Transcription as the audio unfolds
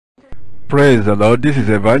Praise the Lord. This is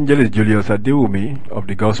Evangelist Julius Adewumi of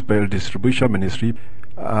the Gospel Distribution Ministry.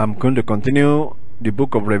 I'm going to continue the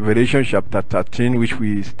book of Revelation chapter 13, which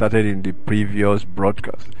we started in the previous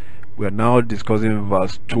broadcast. We are now discussing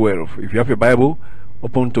verse 12. If you have your Bible,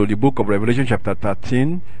 open to the book of Revelation chapter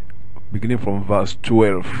 13, beginning from verse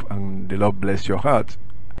 12, and the Lord bless your heart.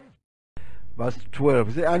 Verse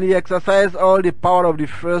 12, and he exercised all the power of the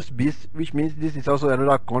first beast, which means this is also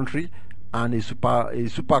another country, and a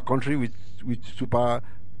super country with super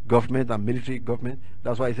government and military government.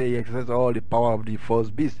 That's why I say he exercised all the power of the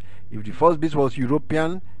first beast. If the first beast was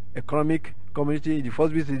European economic community, the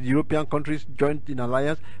first beast is European countries joined in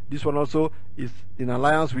alliance. This one also is in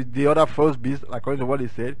alliance with the other first beast, according to what he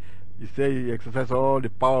said. He said he exercised all the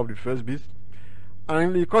power of the first beast.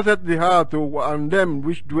 And he caused the heart and them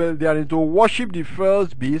which dwell therein to worship the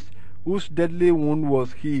first beast, whose deadly wound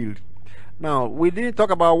was healed. Now, we didn't talk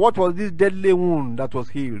about what was this deadly wound that was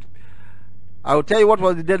healed. I will tell you what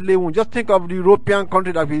was the deadly wound. Just think of the European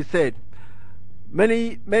country that we said.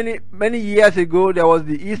 Many years ago, there was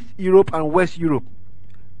the East Europe and West Europe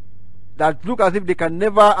that look as if they can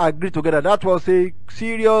never agree together. That was a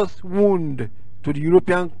serious wound to the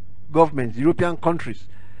European governments, European countries.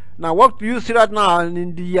 Now, what you see right now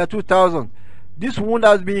in the year 2000, this wound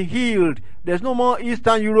has been healed. There's no more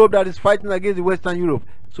Eastern Europe that is fighting against the Western Europe.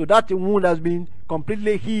 So that wound has been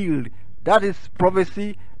completely healed. That is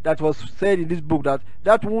prophecy that was said in this book,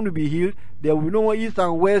 that wound will be healed. There will be no more East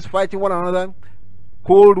and West fighting one another.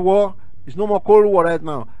 Cold War. It's no more Cold War right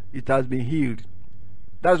now. It has been healed.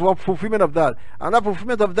 That's what fulfillment of that. And that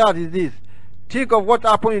fulfillment of that is this. Think of what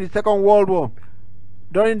happened in the Second World War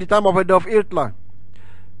during the time of Adolf Hitler.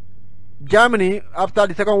 Germany, after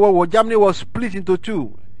the Second World War, Germany was split into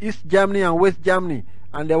two, East Germany and West Germany,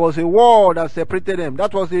 and there was a war that separated them.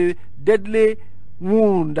 That was a deadly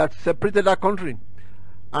wound that separated that country.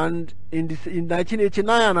 And in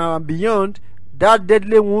 1989 and beyond, that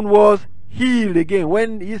deadly wound was healed again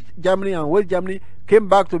when East Germany and West Germany came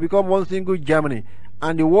back to become one single Germany,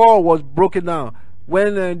 and the war was broken down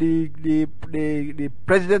when the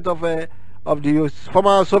president of the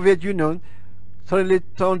former Soviet Union suddenly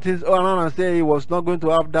turned things around and said he was not going to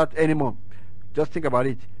have that anymore. Just think about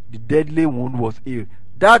it. The deadly wound was healed.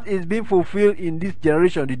 That is being fulfilled in this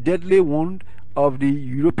generation. The deadly wound of the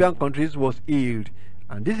European countries was healed.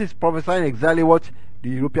 And this is prophesying exactly what the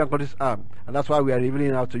European countries are. And that's why we are revealing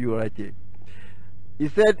it out to you right here. He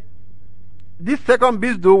said, this second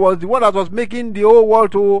beast though was the one that was making the whole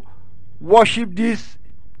world to worship this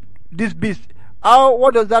beast.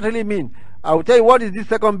 What does that really mean? I will tell you what is this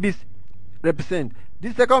second beast represent.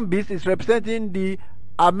 This second beast is representing the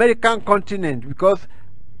American continent, because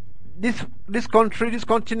this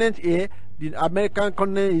continent here, the American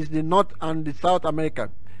continent, is the North and the South America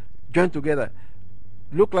joined together.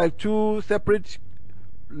 Look like two separate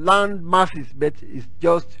land masses, but it's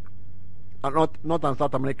just North and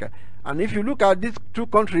South America. And if you look at these two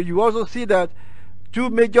countries, you also see that two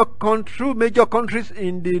major countries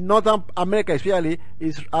in the Northern America especially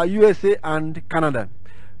are USA and Canada.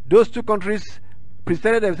 Those two countries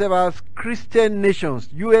presented themselves as Christian nations,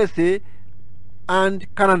 USA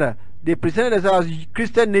and Canada. They presented themselves as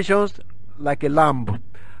Christian nations like a lamb.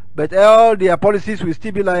 But all their policies will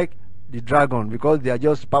still be like the dragon, because they are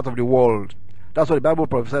just part of the world. That's what the Bible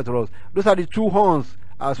prophesied to us. Those are the two horns,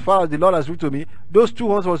 as far as the Lord has revealed to me. Those two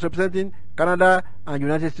horns was representing Canada and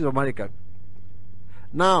United States of America.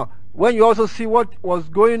 Now, when you also see what was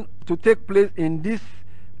going to take place in this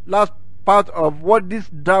last part of what this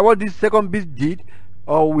second beast did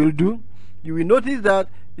or will do, you will notice that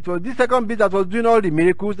it was this second beast that was doing all the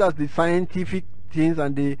miracles. That's the scientific things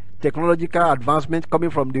and the technological advancement coming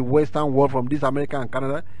from the Western world, from this America and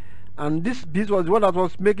Canada. And this beast was the one that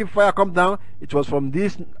was making fire come down. It was from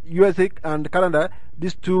this USA and Canada,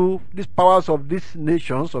 these powers of these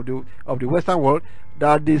nations of the Western world,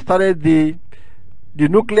 that they started the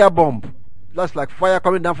nuclear bomb. That's like fire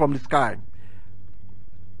coming down from the sky.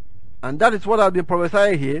 And that is what has been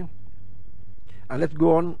prophesied here. And let's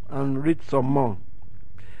go on and read some more.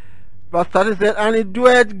 Verse 13 said, and he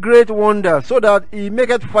doeth great wonders, so that he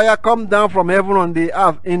maketh fire come down from heaven on the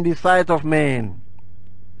earth in the sight of men,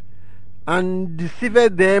 and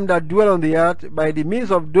deceiveth them that dwell on the earth by the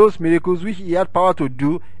means of those miracles which he had power to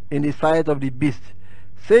do in the sight of the beast,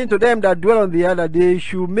 saying to them that dwell on the earth that they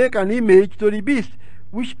should make an image to the beast,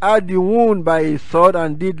 which had the wound by a sword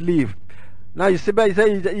and did live. Now you see, he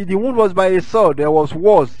said the wound was by a sword. There was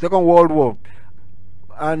wars, Second World War,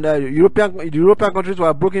 and the European countries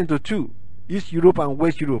were broken into two, East Europe and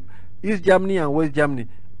West Europe, East Germany and West Germany,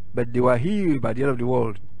 but they were healed by the end of the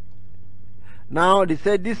world. Now they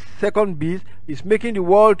said this second beast is making the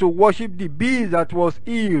world to worship the beast that was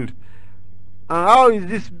healed. And how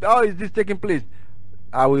is this taking place?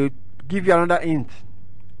 I will give you another hint,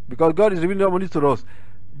 because God is revealing this to us.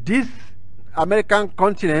 This American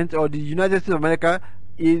continent, or the United States of America,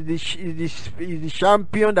 is the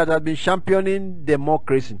champion that has been championing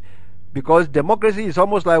democracy, because democracy is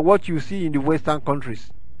almost like what you see in the Western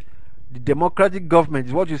countries. The democratic government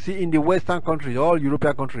is what you see in the Western countries, all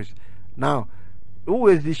European countries. Now, who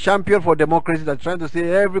is the champion for democracy that's trying to say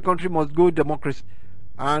every country must go democracy?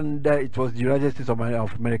 And it was the United States of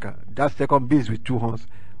America. That second beast with two horns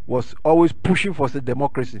was always pushing for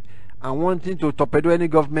democracy and wanting to torpedo any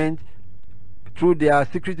government through their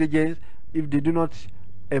secret agents if they do not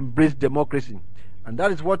embrace democracy. And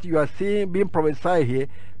that is what you are seeing being prophesied here.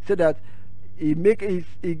 Say that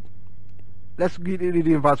let's read it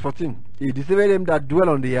in verse 14. He deceived them that dwell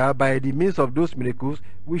on the earth by the means of those miracles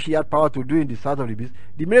which he had power to do in the sight of the beast.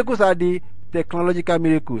 The miracles are the technological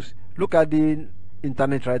miracles. Look at the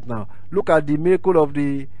internet right now. Look at the miracle of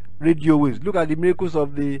the radio waves. Look at the miracles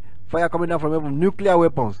of the fire coming down from heaven. Nuclear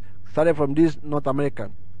weapons started from this North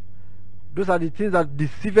America. Those are the things that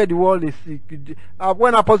deceived the world.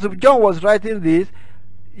 When Apostle John was writing this,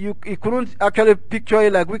 he couldn't actually picture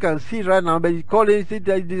it like we can see it right now, but he called it, he said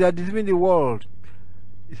that they are deceiving the world.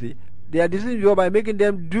 You see, they are deceiving the world by making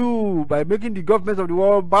the governments of the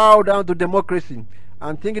world bow down to democracy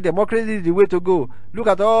and thinking democracy is the way to go. Look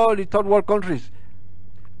at all the third world countries.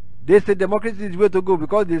 They say democracy is the way to go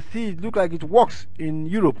because they see it look like it works in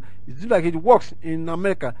Europe. It looks like it works in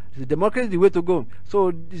America. The democracy is the way to go.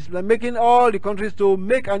 So it's like making all the countries to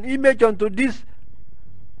make an image onto these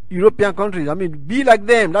European countries. I mean, be like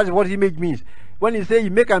them. That's what image means. When he say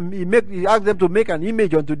he asks them to make an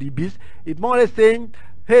image onto the beast, it's more or less saying,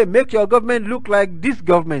 hey, make your government look like this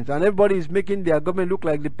government, and everybody is making their government look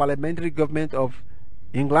like the parliamentary government of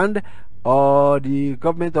England or the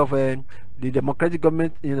government of the democratic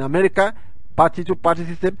government in America, party to party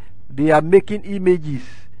system. They are making images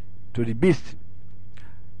to the beast.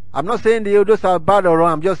 I'm not saying those are bad or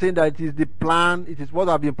wrong. I'm just saying that it is the plan. It is what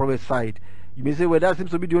has been prophesied. You may say, well, that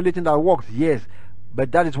seems to be the only thing that works. Yes,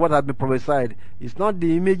 but that is what has been prophesied. It's not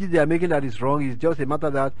the images they are making that is wrong. It's just a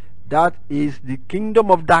matter that is the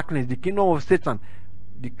kingdom of darkness, the kingdom of Satan,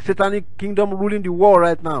 the satanic kingdom ruling the world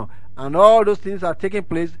right now. And all those things are taking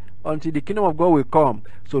place until the kingdom of God will come.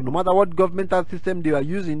 So no matter what governmental system they are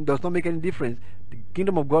using, does not make any difference. The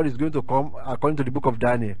kingdom of God is going to come according to the book of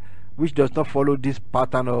Daniel, which does not follow this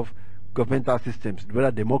pattern of governmental systems,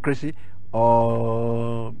 whether democracy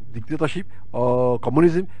or dictatorship or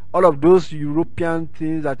communism. All of those European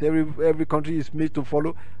things that every country is made to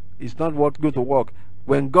follow is not what's going to work.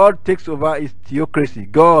 When God takes over, it's theocracy,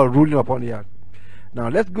 God ruling upon the earth. Now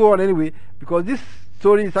let's go on anyway, because this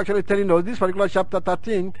story is actually telling us, this particular chapter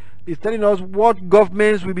 13 is telling us what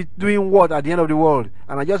governments will be doing what at the end of the world.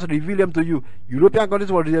 And I just reveal them to you. European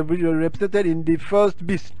countries were represented in the first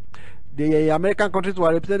beast. The American countries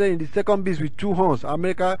were represented in the second beast with two horns,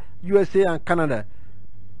 America, USA, and Canada.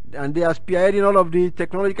 And they are spearheading all of the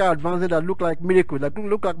technological advances that look like miracles, that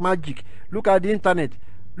look like magic. Look at the internet,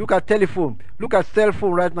 look at telephone, look at cell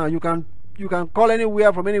phone right now. You can call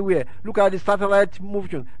anywhere from anywhere. Look at the satellite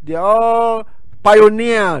motion. They are all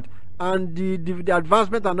pioneered, and the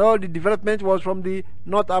advancement and all the development was from the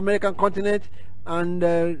North American continent and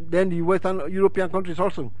then the Western European countries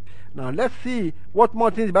also. Now let's see what more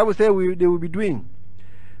things the Bible says they will be doing.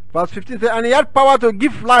 Verse 15 says, and he had power to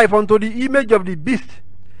give life unto the image of the beast,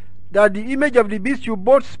 that the image of the beast should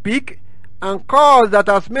both speak and cause that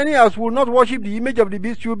as many as will not worship the image of the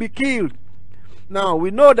beast should be killed. Now we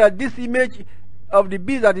know that this image of the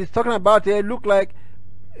beast that he's talking about here look like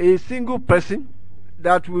a single person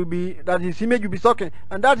that his image will be talking,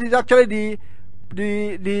 and that is actually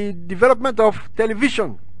the development of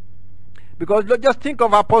television. Because just think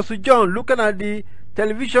of Apostle John looking at the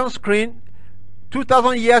television screen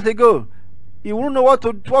 2,000 years ago. He wouldn't know what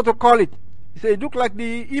to call it. He said it looked like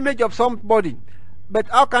the image of somebody. But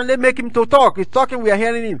how can they make him to talk? He's talking, we are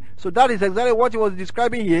hearing him. So that is exactly what he was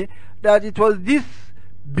describing here, that it was this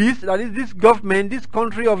beast, that is this government, this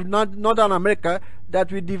country of Northern America,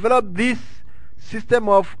 that will develop this system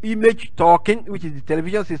of image talking, which is the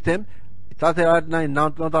television system. It started right now in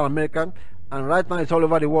Northern America, and right now it's all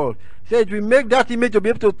over the world. So it will make that image to be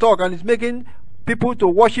able to talk, and it's making people to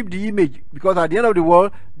worship the image, because at the end of the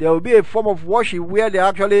world there will be a form of worship where they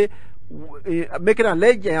actually making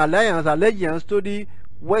allegiance to the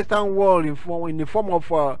Western world in the form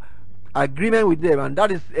of agreement with them, and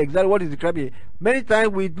that is exactly what is described here. Many times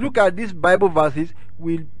we look at these Bible verses,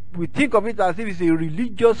 we think of it as if it's a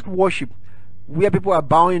religious worship. where people are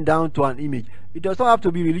bowing down to an image. It does not have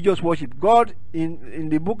to be religious worship. God in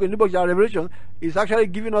the book of Revelation is actually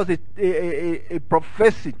giving us a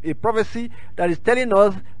prophecy that is telling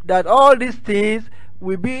us that all these things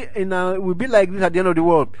will be like this at the end of the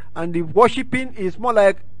world. And the worshiping is more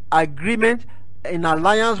like agreement, in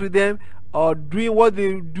alliance with them, or doing what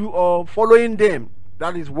they do, or following them.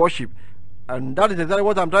 That is worship. And that is exactly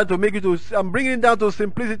what I'm trying to make it to. I'm bringing it down to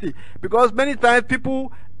simplicity, because many times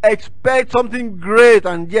people expect something great,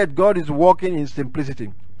 and yet God is working in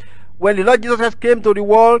simplicity. When the Lord Jesus Christ came to the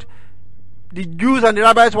world, the Jews and the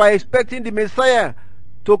rabbis were expecting the Messiah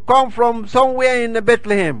to come from somewhere in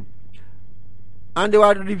Bethlehem, and they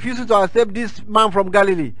were refusing to accept this man from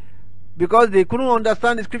Galilee because they couldn't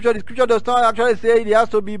understand the scripture. The scripture does not actually say he has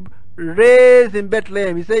to be raised in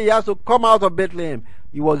Bethlehem. He said he has to come out of Bethlehem.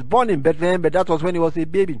 He was born in Bethlehem, but that was when he was a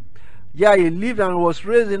baby. Yeah, he lived and was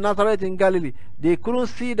raised in Nazareth in Galilee. They couldn't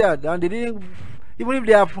see that, and they didn't, even if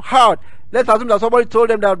they have heard, let's assume that somebody told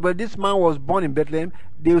them that, but this man was born in Bethlehem,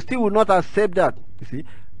 they still would not accept that. You see,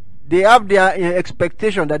 they have their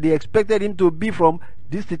expectation that they expected him to be from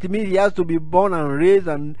this city, means he has to be born and raised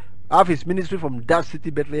and have his ministry from that city,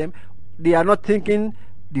 Bethlehem. They are not thinking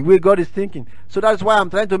the way God is thinking. So that's why I'm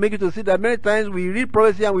trying to make you to see that many times we read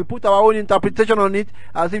prophecy and we put our own interpretation on it,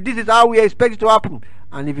 as if this is how we expect it to happen.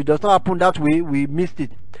 And if it does not happen that way, we missed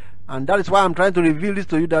it. And that is why I'm trying to reveal this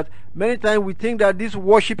to you, that many times we think that this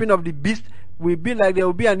worshipping of the beast will be like there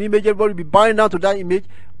will be an image, everybody will be bowing down to that image,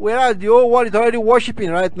 whereas the whole world is already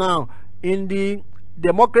worshipping right now in the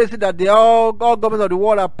democracy that all governments of the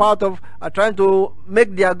world are part of, are trying to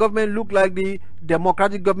make their government look like the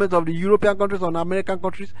democratic governments of the European countries or American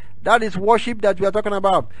countries. That is worship that we are talking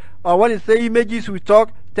about. Or when it say images, we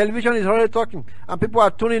talk, television is already talking, and people are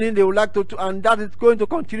tuning in, they would like to, and that is going to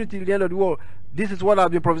continue till the end of the world. This is what has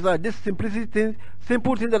been prophesied. This simplicity thing,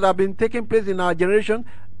 simple things that have been taking place in our generation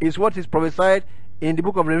is what is prophesied in the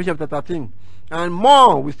book of Revelation chapter 13. And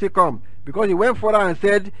more will still come, because he went further and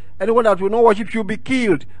said, anyone that will not worship should be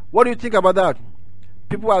killed. What do you think about that?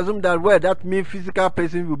 People assume that, well, that means physical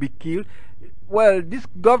person will be killed. Well, these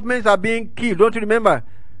governments are being killed. Don't you remember?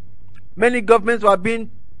 Many governments were being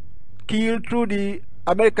killed through the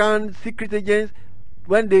American secret agents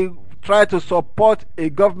when they try to support a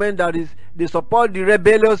government that is, they support the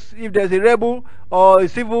rebellious. If there's a rebel or a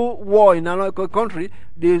civil war in another country,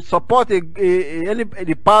 they support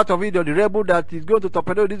any part of it, or the rebel that is going to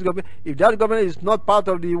torpedo this government, if that government is not part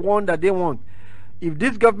of the one that they want. If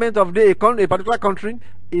this government of a particular country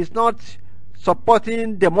is not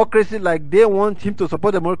supporting democracy like they want him to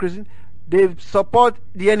support democracy, they support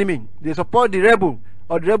the enemy, they support the rebel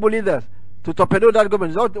or the rebel leaders to torpedo that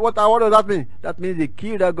government. What does that mean? That means they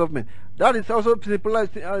kill that government. That is also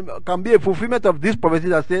can be a fulfillment of this prophecy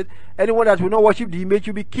that said anyone that will not worship the image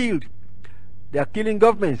will be killed. They are killing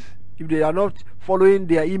governments if they are not following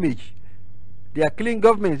their image. They are killing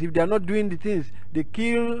governments if they are not doing the things. They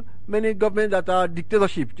kill many governments that are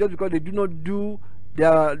dictatorship just because they do not do they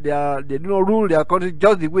do not rule their country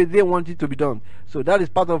just the way they want it to be done. So that is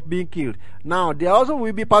part of being killed. Now there also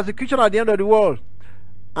will be persecution at the end of the world.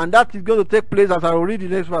 And that is going to take place, as I will read the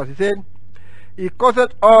next verse. He said, he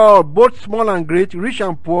causeth all, both small and great, rich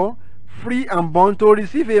and poor, free and bond, to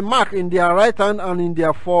receive a mark in their right hand and in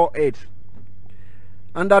their foreheads,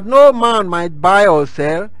 and that no man might buy or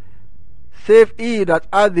sell, save he that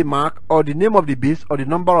hath the mark, or the name of the beast, or the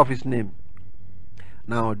number of his name.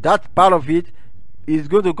 Now that part of it is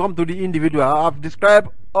going to come to the individual. I've described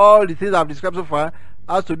all the things I've described so far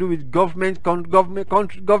has to do with governments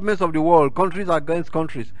of the world, countries against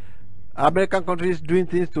countries, American countries doing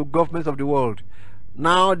things to governments of the world.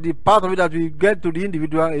 Now the part of it that we get to the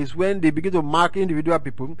individual is when they begin to mark individual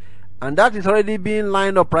people, and that is already being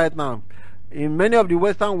lined up right now. In many of the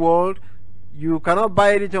Western world, you cannot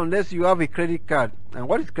buy anything unless you have a credit card. And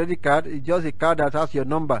what is credit card? It's just a card that has your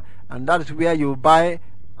number, and that is where you buy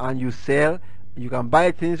and you sell. You can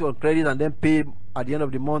buy things on credit and then pay at the end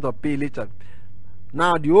of the month or pay later.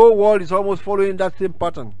 Now the whole world is almost following that same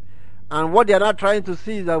pattern, and what they are not trying to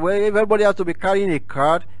see is that if everybody has to be carrying a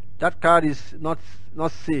card, that card is not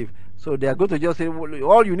safe. So they are going to just say, well,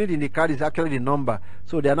 all you need in the card is actually the number.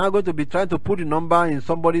 So they are now going to be trying to put the number in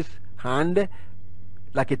somebody's hand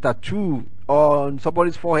like a tattoo or on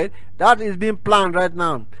somebody's forehead. That is being planned right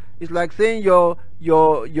now. It's like saying your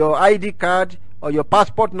ID card or your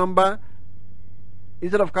passport number,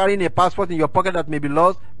 instead of carrying a passport in your pocket that may be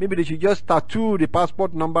lost, maybe they should just tattoo the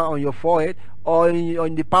passport number on your forehead or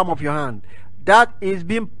in the palm of your hand. That is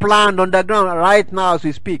being planned underground right now as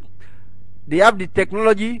we speak. They have the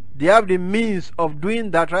technology, they have the means of doing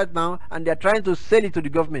that right now, and they are trying to sell it to the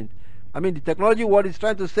government. I mean, the technology world is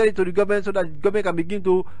trying to sell it to the government so that the government can begin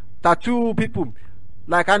to tattoo people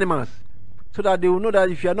like animals, so that they will know that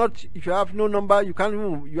if you have no number, you can't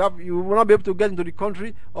move. You will not be able to get into the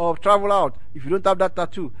country or travel out if you don't have that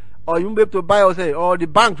tattoo, or you won't be able to buy or sell, or the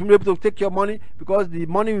bank won't be able to take your money because the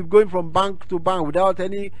money will be going from bank to bank without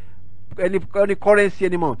any currency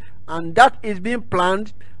anymore. And that is being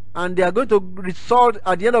planned, and they are going to result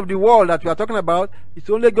at the end of the world that we are talking about. It's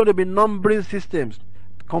only going to be numbering systems,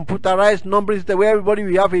 computerized numbering system, where everybody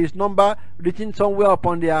will have his number written somewhere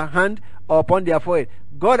upon their hand or upon their forehead.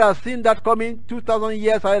 God has seen that coming 2,000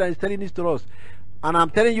 years ahead and is telling this to us. And I'm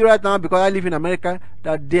telling you right now, because I live in America,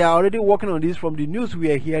 that they are already working on this. From the news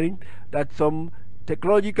we are hearing, that some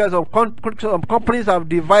technological, some companies have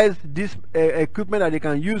devised this equipment that they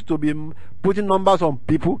can use to be putting numbers on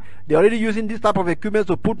people. They're already using this type of equipment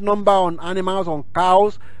to put number on animals, on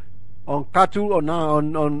cows, on cattle,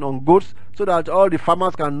 on goats, so that all the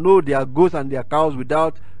farmers can know their goats and their cows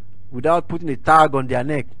without putting a tag on their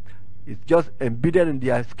neck. It's just embedded in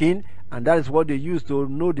their skin, and that is what they use to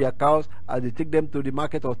know their cows as they take them to the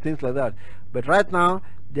market or things like that. But right now,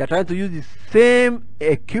 they are trying to use the same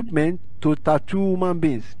equipment to tattoo human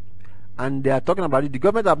beings, and they are talking about it. The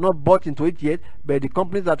government have not bought into it yet, but the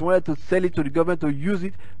companies that wanted to sell it to the government to use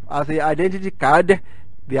it as an identity card,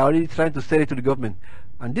 they are already trying to sell it to the government.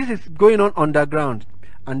 And this is going on underground,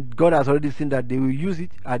 and God has already seen that they will use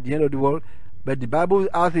it at the end of the world. But the Bible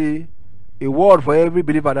has a word for every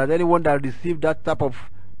believer, that anyone that received that type of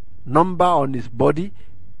number on his body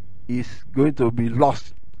is going to be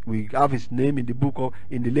lost. We have his name in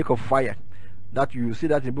the lake of fire. That you see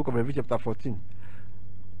that in the book of Revelation chapter 14.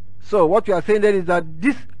 So what we are saying then is that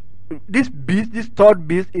this beast, this third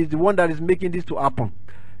beast, is the one that is making this to happen.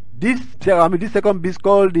 This second beast,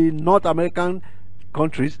 called the North American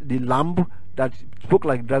countries, the lamb that spoke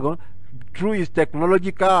like dragon, through his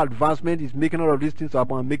technological advancement, is making all of these things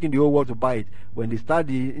happen and making the whole world to buy it. When they start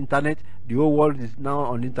the internet, the whole world is now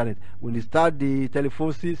on the internet. When they start the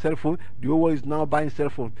cell phone, the whole world is now buying cell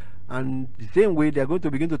phone. And the same way, they are going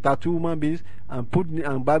to begin to tattoo human beings and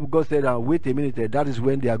Bible, God said, wait a minute, that is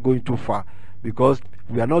when they are going too far, because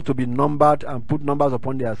we are not to be numbered and put numbers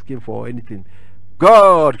upon their skin for anything.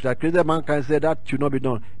 God that created mankind said that should not be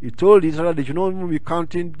done. He told Israel they should not even be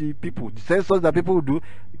counting the people, the census that people do.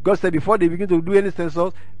 God said before they begin to do any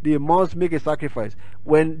census, they must make a sacrifice.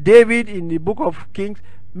 When David in the book of Kings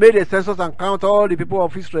made a census and count all the people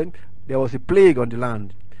of Israel, there was a plague on the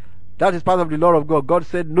land. That is part of the law of God. God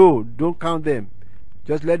said, no, don't count them.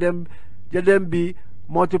 Just let them be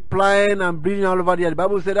multiplying and breeding all over the earth. The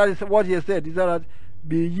Bible said that is what he said. He said that,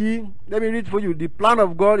 be ye, let me read for you. The plan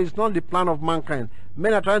of God is not the plan of mankind.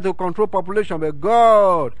 Men are trying to control population, but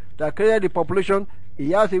God that created the population, he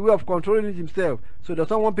has a way of controlling it himself. So does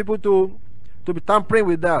not want people to be tampering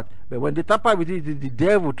with that. But when they tamper with it, it is the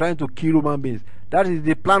devil trying to kill human beings. That is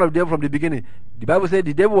the plan of the devil from the beginning. The Bible said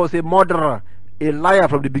the devil was a murderer, a liar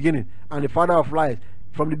from the beginning, and the father of lies.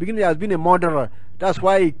 From the beginning he has been a murderer. That's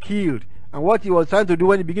why he killed. And what he was trying to do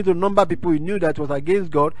when he began to number people, he knew that it was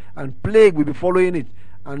against God, and plague will be following it.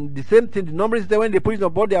 And the same thing, the numbering system, when they put it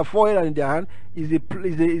above their forehead and in their hand, is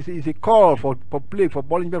a call for plague, for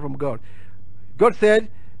punishment from God. God said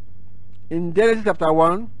in Genesis chapter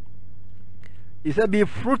 1, he said, be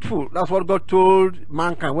fruitful. That's what God told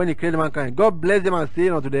mankind when he created mankind. God blessed them and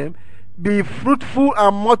said unto them, be fruitful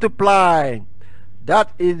and multiply.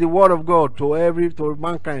 That is the word of God to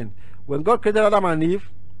mankind. When God created Adam and Eve,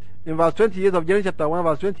 in verse 28 of Genesis chapter 1,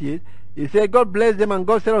 verse 28, he said, God blessed them, and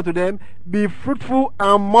God said unto them, be fruitful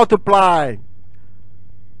and multiply,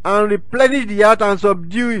 and replenish the earth and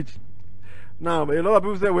subdue it. Now, a lot of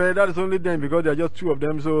people say, well, that is only them because there are just two of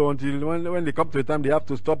them, so until when they come to a time, they have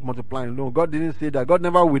to stop multiplying. No, God didn't say that. God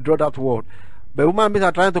never withdrew that word. But human beings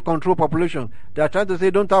are trying to control population. They are trying to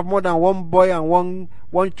say, don't have more than one boy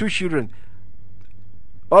and two children.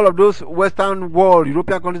 All of those Western world,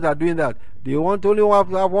 European countries are doing that. They want only to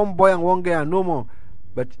have one boy and one girl and no more.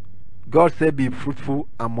 But God said, be fruitful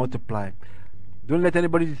and multiply. Don't let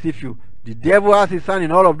anybody deceive you. The devil has his hand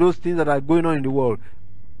in all of those things that are going on in the world.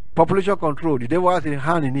 Population control, the devil has a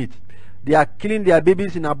hand in it. They are killing their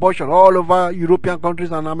babies in abortion all over European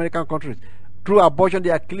countries and American countries. Through abortion, they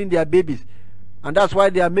are killing their babies. And that's why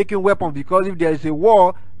they are making weapons, because if there is a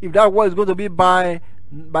war, if that war is going to be by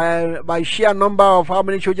sheer number of how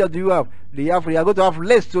many soldiers do you have, they are going to have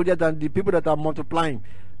less soldiers than the people that are multiplying.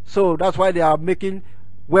 So that's why they are making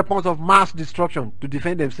weapons of mass destruction to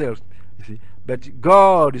defend themselves. You see, but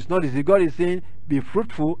God is not easy. God is saying, be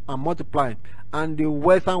fruitful and multiply. And the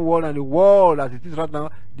Western world and the world as it is right now,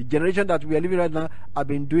 the generation that we are living right now, have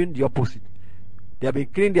been doing the opposite. They have been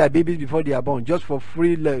killing their babies before they are born, just for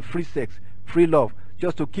free sex, free love,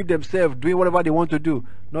 just to keep themselves doing whatever they want to do,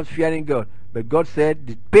 not fearing God. But God said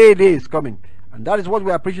the payday is coming, and that is what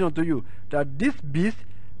we are preaching unto you. That this beast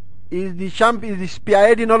is the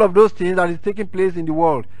spearheading all of those things that is taking place in the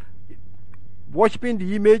world. Worshipping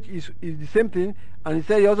the image is the same thing, and he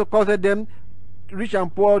said he also caused them, rich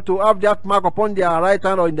and poor, to have that mark upon their right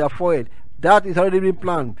hand or in their forehead. That is already been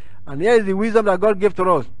planned. And here is the wisdom that God gave to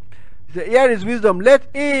us. He said, here is wisdom.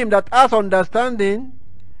 Let him that has understanding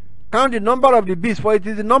count the number of the beast, for it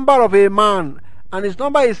is the number of a man, and his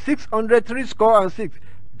number is 666.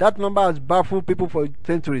 That number has baffled people for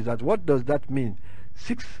centuries. What does that mean?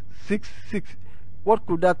 666. What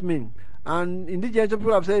could that mean? And in this generation,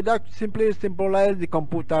 people have said that simply symbolize the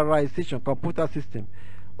computer system.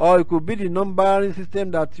 Or it could be the numbering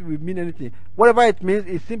system that will mean anything. Whatever it means,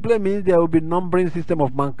 it simply means there will be numbering system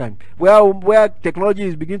of mankind. Where technology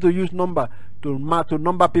is beginning to use number to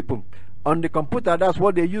number people. On the computer, that's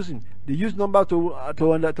what they're using. They use number to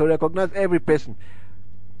recognize every person.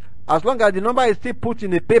 As long as the number is still put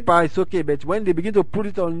in a paper, it's okay. But when they begin to put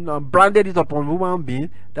it on, branded it upon human being,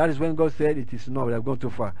 that is when God said it is not. They have gone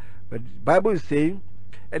too far. But the Bible is saying,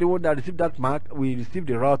 anyone that receives that mark will receive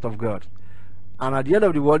the wrath of God. And at the end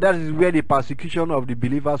of the world, that is where the persecution of the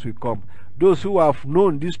believers will come. Those who have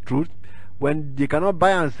known this truth, when they cannot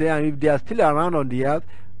buy and sell, and if they are still around on the earth,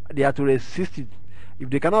 they have to resist it. If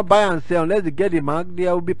they cannot buy and sell unless they get the mark,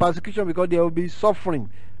 there will be persecution because there will be suffering.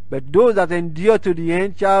 But those that endure to the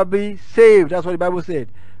end shall be saved. That's what the Bible said.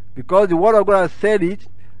 Because the word of God has said it,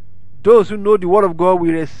 those who know the word of God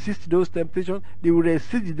will resist those temptations. They will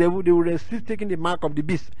resist the devil. They will resist taking the mark of the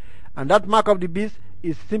beast. And that mark of the beast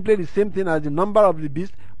is simply the same thing as the number of the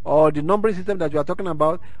beast, or the numbering system that we are talking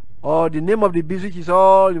about, or the name of the beast, which is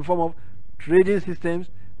all in form of trading systems,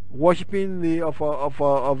 worshipping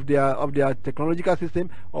of their technological system,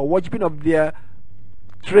 or worshipping of their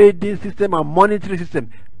trading system and monetary system.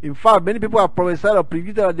 In fact, many people have prophesied or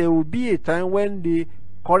predicted that there will be a time when the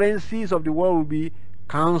currencies of the world will be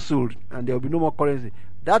cancelled and there will be no more currency.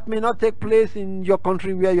 That may not take place in your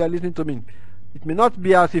country where you are listening to me. It may not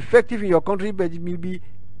be as effective in your country, but it may be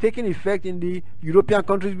taking effect in the European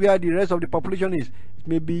countries where the rest of the population is. It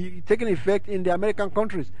may be taking effect in the American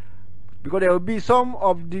countries, because there will be some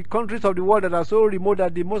of the countries of the world that are so remote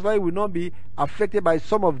that they most likely will not be affected by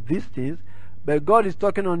some of these things. But God is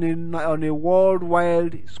talking on a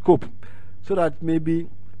worldwide scope, so that maybe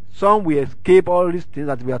some will escape all these things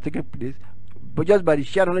that we are taking place, but just by the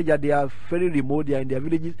sheer knowledge that they are very remote, they are in their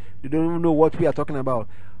villages, they don't even know what we are talking about.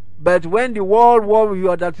 But when the world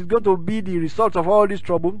war that is going to be the result of all this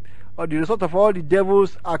trouble, or the result of all the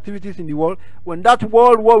devil's activities in the world, when that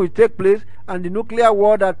world war will take place, and the nuclear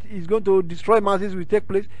war that is going to destroy masses will take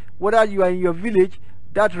place, whether you are in your village,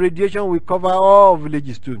 that radiation will cover all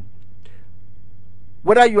villages too.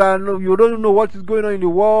 Whether you don't know what is going on in the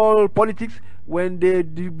world politics, when they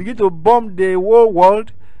begin to bomb the whole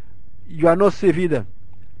world, you are not safe either.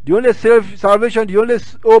 The only salvation, the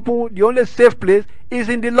only safe place is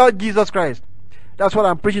in the Lord Jesus Christ. That's what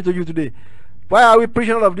I'm preaching to you today. Why are we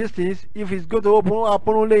preaching all of these things if it's going to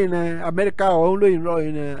happen only in America or only in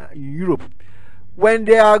Europe? When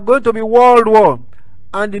there are going to be world war,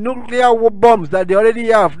 and the nuclear bombs that they already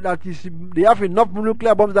have, they have enough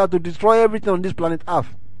nuclear bombs that to destroy everything on this planet Earth.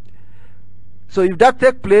 So if that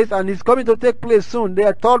takes place, and it's coming to take place soon,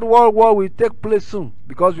 the third world war will take place soon,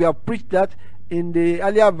 because we have preached that in the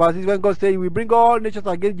earlier verses when God said, "We bring all nations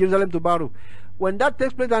against Jerusalem to battle." When that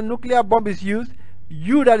takes place and nuclear bomb is used,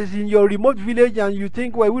 you that is in your remote village and you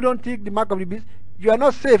think, well, we don't take the mark of the beast, you are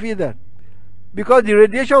not safe either, because the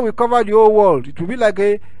radiation will cover the whole world. It will be like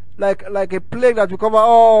a plague that will cover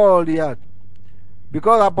all the earth.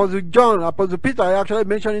 Because Apostle Peter actually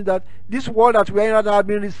mentioning that this world that we are in right now has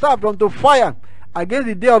been reserved unto fire against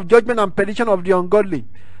the day of judgment and perdition of the ungodly.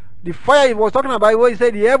 The fire he was talking about, where he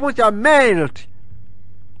said the heavens shall melt,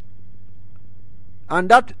 and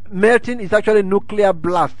that melting is actually nuclear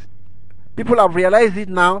blast. People have realized it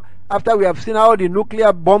now after we have seen how the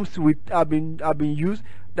nuclear bombs have been used,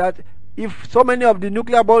 that if so many of the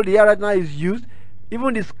nuclear bombs the air right now is used,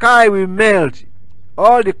 even the sky will melt.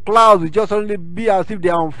 All the clouds will just suddenly be as if they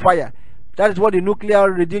are on fire. That is what the nuclear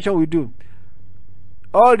radiation will do.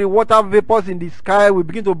 All the water vapors in the sky will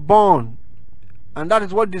begin to burn, and that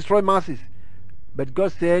is what destroys masses. But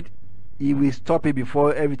God said He will stop it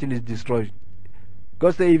before everything is destroyed.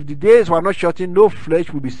 God said if the days were not shortened, no flesh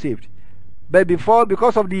will be saved. But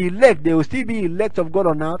because of the elect, there will still be elect of God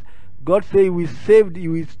on earth. God said He will save, He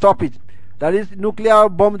will stop it. That is, nuclear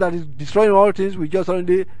bomb that is destroying all things will just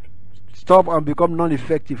suddenly stop and become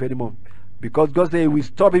non-effective anymore. because God said He will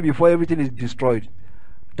stop it before everything is destroyed.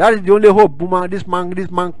 That is the only hope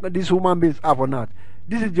these human beings have on earth.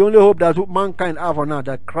 This is the only hope that mankind have on earth,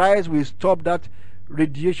 that Christ will stop that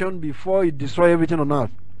radiation before it destroys everything on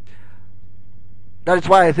earth. That is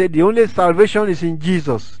why I said the only salvation is in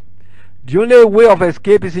Jesus. The only way of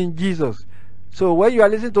escape is in Jesus. So when you are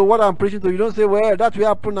listening to what I'm preaching to, you don't say, well, that will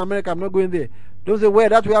happen in America, I'm not going there. Don't say, well,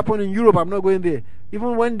 that will happen in Europe, I'm not going there.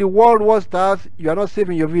 Even when the world war starts, you are not safe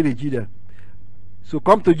in your village either. So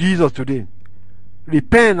come to Jesus today.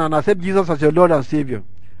 Repent and accept Jesus as your Lord and Savior.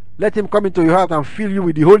 Let Him come into your heart and fill you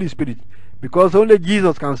with the Holy Spirit, because only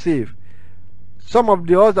Jesus can save. Some of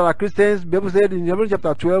the us that are Christians, the Bible said in Revelation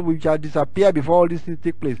chapter 12, we shall disappear before all these things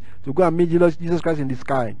take place, to go and meet Jesus Christ in the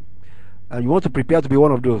sky. And you want to prepare to be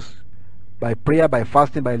one of those, by prayer, by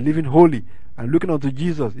fasting, by living holy and looking unto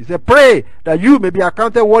Jesus. He said, pray that you may be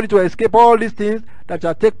accounted worthy to escape all these things that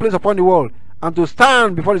shall take place upon the world, and to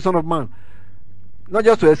stand before the Son of Man. Not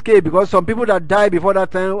just to escape, because some people that die before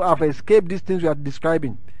that time have escaped these things we are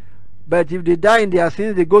describing. But if they die in their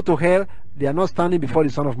sins, they go to hell, they are not standing before the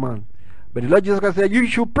Son of Man. But the Lord Jesus Christ said, you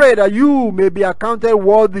should pray that you may be accounted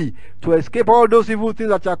worthy to escape all those evil things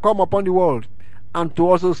that shall come upon the world, and to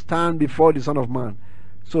also stand before the Son of Man.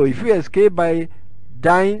 So if you escape by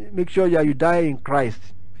dying, make sure that you die in Christ,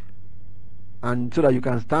 and so that you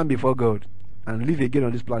can stand before God and live again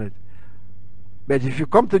on this planet. But if you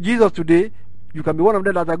come to Jesus today, you can be one of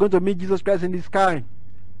them that are going to meet Jesus Christ in the sky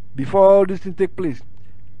before all these things take place.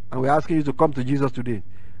 And we're asking you to come to Jesus today.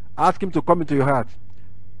 Ask Him to come into your heart.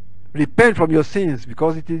 Repent from your sins,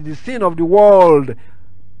 because it is the sin of the world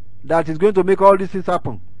that is going to make all these things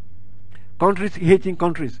happen. Countries hating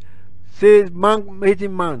countries, say man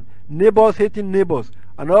hating man, neighbors hating neighbors,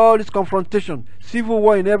 and all this confrontation, civil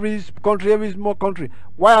war in every country, every small country.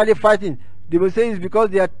 Why are they fighting? They will say it's because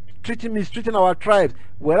they are mistreating our tribes,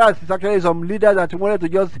 whereas it's actually some leaders that wanted to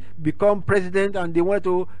just become president, and they wanted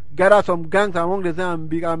to gather some gangs among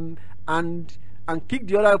themselves and kick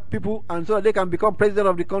the other people, and so that they can become president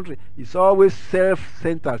of the country. It's always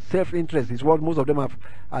self-centered, self-interest is what most of them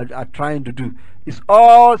are trying to do. It's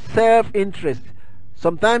all self-interest.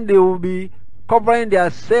 Sometimes they will be covering their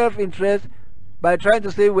self-interest by trying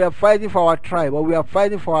to say we are fighting for our tribe, or we are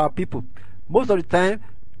fighting for our people. Most of the time,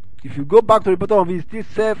 if you go back to the bottom of it, it's still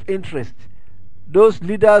self-interest. Those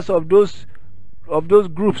leaders of those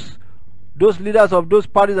groups, those leaders of those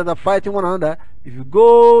parties that are fighting one another, if you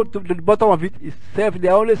go to the bottom of it, it's they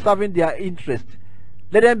are only serving their interest.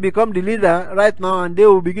 Let them become the leader right now, and they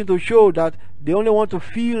will begin to show that they only want to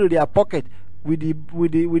fill their pocket with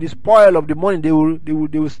the spoil of the money they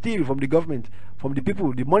will steal from the government, from the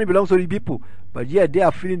people. The money belongs to the people, but yet they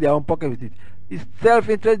are filling their own pocket with it. It's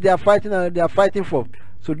self-interest they are fighting for.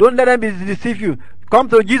 So don't let them deceive you. Come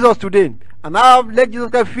to Jesus today, and now let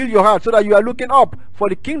Jesus Christ fill your heart, so that you are looking up for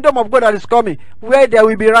the kingdom of God that is coming, where there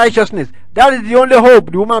will be righteousness. That is the only hope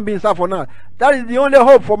the human beings have for now. That is the only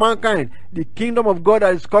hope for mankind. The kingdom of God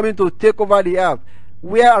that is coming to take over the earth,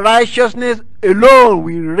 where righteousness alone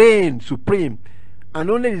will reign supreme, and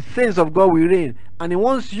only the saints of God will reign. And He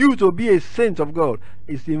wants you to be a saint of God.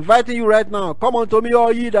 He's inviting you right now. Come unto me,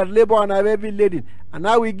 all ye that labor and are heavy laden, and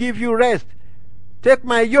I will give you rest. Take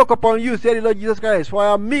my yoke upon you, said the Lord Jesus Christ, for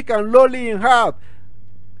I am meek and lowly in heart,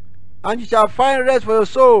 and you shall find rest for your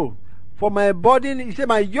soul. For my burden, He said,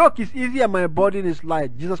 my yoke is easy and my burden is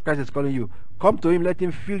light. Jesus Christ is calling you. Come to Him, let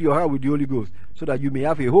Him fill your heart with the Holy Ghost, so that you may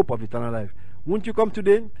have a hope of eternal life. Won't you come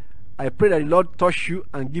today? I pray that the Lord touch you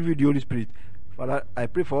and give you the Holy Spirit. Father, I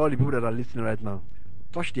pray for all the people that are listening right now.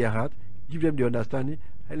 Touch their heart, give them the understanding,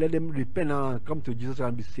 and let them repent now and come to Jesus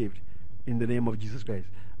and be saved. In the name of Jesus Christ.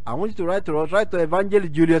 I want you to write to us, write to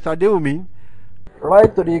Evangelist Julius Adewumi.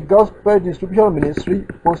 Write to the Gospel Distribution Ministry,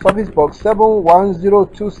 Post Office Box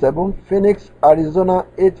 71027, Phoenix, Arizona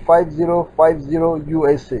 85050,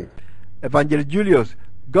 USA. Evangelist Julius,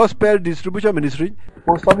 Gospel Distribution Ministry,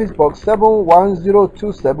 Post Office Box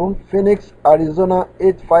 71027, Phoenix, Arizona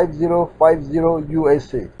 85050,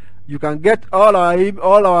 USA. You can get all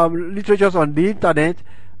our literatures on the internet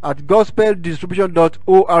at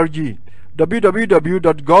gospeldistribution.org.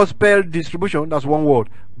 www.gospeldistribution, that's one word,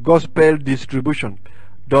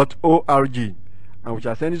 gospeldistribution.org, and we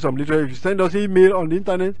shall send you some literature. If you send us email on the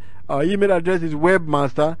internet, our email address is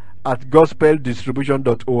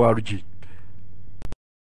webmaster@gospeldistribution.org.